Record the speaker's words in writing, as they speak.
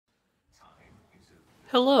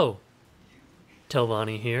Hello,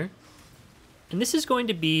 Telvani here, and this is going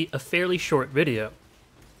to be a fairly short video,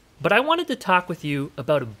 but I wanted to talk with you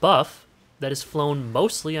about a buff that has flown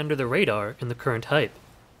mostly under the radar in the current hype.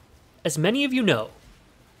 As many of you know,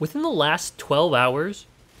 within the last 12 hours,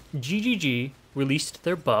 GGG released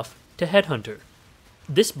their buff to Headhunter.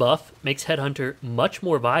 This buff makes Headhunter much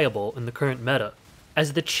more viable in the current meta,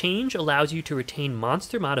 as the change allows you to retain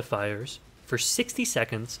monster modifiers for 60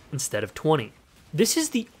 seconds instead of 20. This is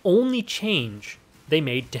the only change they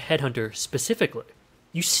made to Headhunter specifically.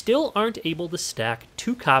 You still aren't able to stack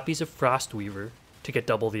 2 copies of Frostweaver to get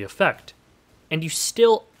double the effect, and you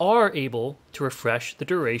still are able to refresh the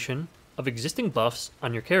duration of existing buffs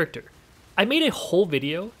on your character. I made a whole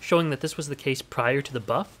video showing that this was the case prior to the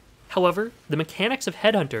buff. However, the mechanics of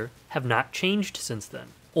Headhunter have not changed since then,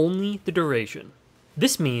 only the duration.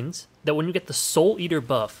 This means that when you get the Soul Eater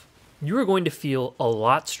buff, you are going to feel a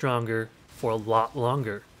lot stronger for a lot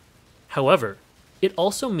longer. However, it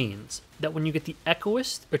also means that when you get the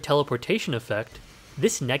Echoist or Teleportation effect,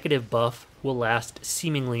 this negative buff will last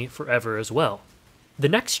seemingly forever as well. The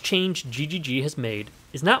next change GGG has made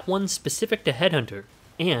is not one specific to Headhunter,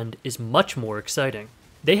 and is much more exciting.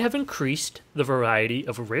 They have increased the variety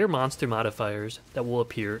of rare monster modifiers that will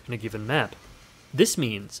appear in a given map. This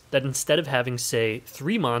means that instead of having, say,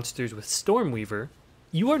 3 monsters with Stormweaver,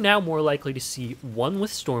 you are now more likely to see 1 with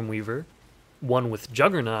Stormweaver, 1 with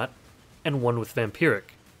Juggernaut, and 1 with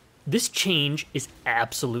Vampiric. This change is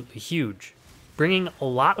absolutely huge, bringing a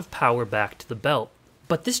lot of power back to the belt.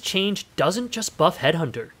 But this change doesn't just buff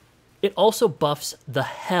Headhunter, it also buffs the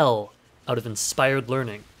hell out of Inspired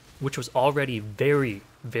Learning, which was already very,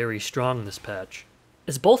 very strong this patch,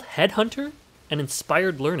 as both Headhunter and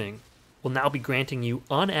Inspired Learning will now be granting you,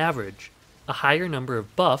 on average, a higher number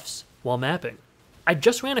of buffs while mapping. I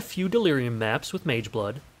just ran a few Delirium maps with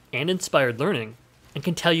Mageblood and Inspired Learning, and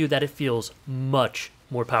can tell you that it feels much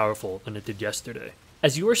more powerful than it did yesterday,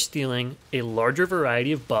 as you are stealing a larger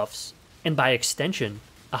variety of buffs, and by extension,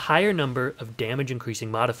 a higher number of damage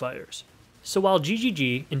increasing modifiers. So while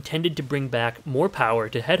GGG intended to bring back more power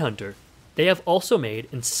to Headhunter, they have also made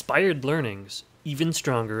Inspired Learnings even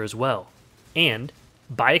stronger as well, and,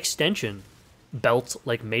 by extension, belts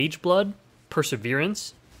like Mageblood,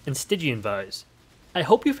 Perseverance, and Stygian Vise. I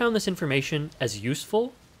hope you found this information as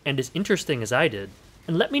useful and as interesting as I did,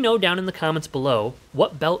 and let me know down in the comments below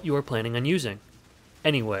what belt you are planning on using.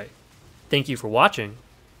 Anyway, thank you for watching,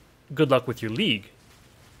 good luck with your league,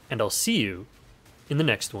 and I'll see you in the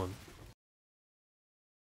next one.